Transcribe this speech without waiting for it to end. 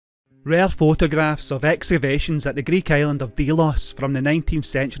Rare photographs of excavations at the Greek island of Delos from the 19th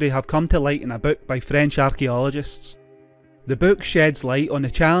century have come to light in a book by French archaeologists. The book sheds light on the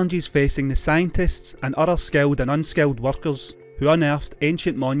challenges facing the scientists and other skilled and unskilled workers who unearthed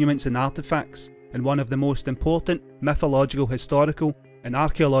ancient monuments and artefacts in one of the most important mythological, historical and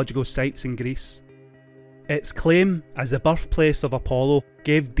archaeological sites in Greece. Its claim as the birthplace of Apollo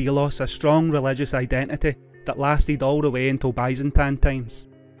gave Delos a strong religious identity that lasted all the way until Byzantine times.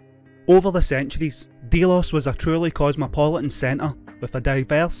 Over the centuries, Delos was a truly cosmopolitan centre with a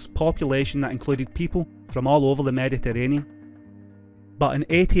diverse population that included people from all over the Mediterranean. But in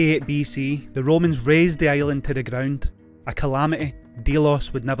 88 BC, the Romans razed the island to the ground, a calamity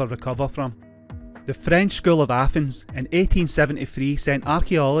Delos would never recover from. The French School of Athens in 1873 sent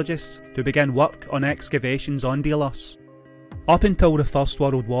archaeologists to begin work on excavations on Delos. Up until the First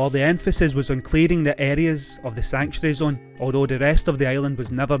World War, the emphasis was on clearing the areas of the sanctuary zone, although the rest of the island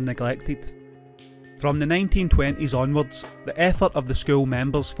was never neglected. From the 1920s onwards, the effort of the school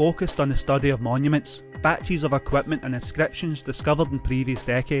members focused on the study of monuments, batches of equipment and inscriptions discovered in previous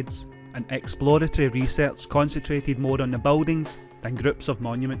decades, and exploratory research concentrated more on the buildings than groups of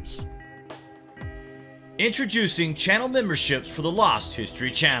monuments. Introducing channel memberships for the Lost History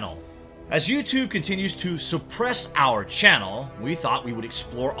Channel. As YouTube continues to suppress our channel, we thought we would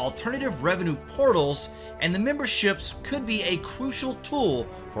explore alternative revenue portals, and the memberships could be a crucial tool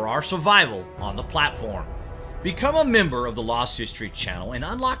for our survival on the platform. Become a member of the Lost History Channel and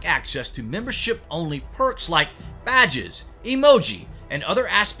unlock access to membership-only perks like badges, emoji, and other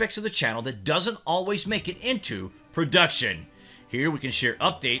aspects of the channel that doesn't always make it into production. Here we can share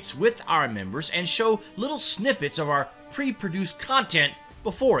updates with our members and show little snippets of our pre-produced content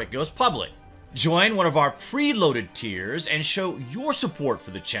before it goes public. Join one of our preloaded tiers and show your support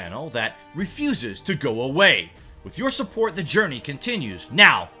for the channel that refuses to go away. With your support, the journey continues.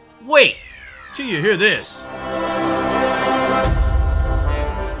 Now, wait till you hear this.